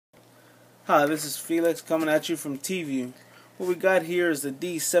Hi, this is Felix coming at you from Tview. What we got here is the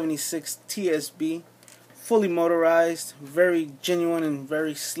D76TSB, fully motorized, very genuine and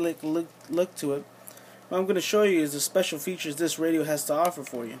very slick look to it. What I'm going to show you is the special features this radio has to offer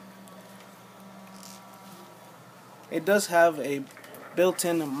for you. It does have a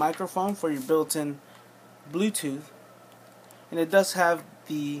built-in microphone for your built-in Bluetooth, and it does have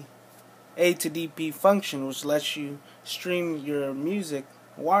the A to DP function, which lets you stream your music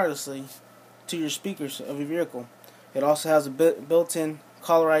wirelessly to your speakers of your vehicle. It also has a built-in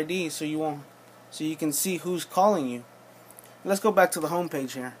caller ID, so you can see who's calling you. Let's go back to the home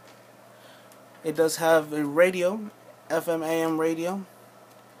page here. It does have a radio, FM AM radio.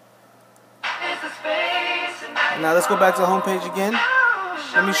 Now let's go back to the home page again.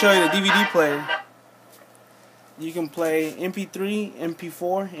 Let me show you the DVD player. You can play MP3,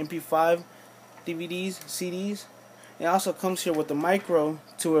 MP4, MP5 DVDs, CDs. It also comes here with the micro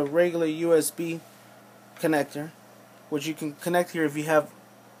to a regular USB connector, which you can connect here if you have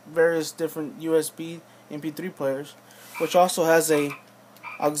various different USB MP3 players, which also has a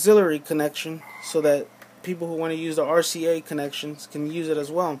auxiliary connection so that people who want to use the RCA connections can use it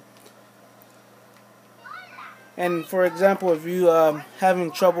as well. And for example, if you having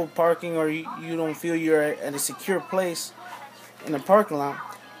trouble parking, or you don't feel you're at a secure place in a parking lot,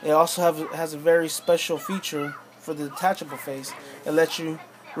 it also has a very special feature for the detachable face. It lets you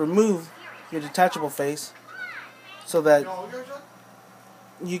remove your detachable face so that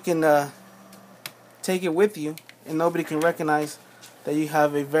you can take it with you and nobody can recognize that you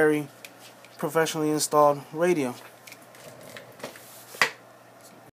have a very professionally installed radio.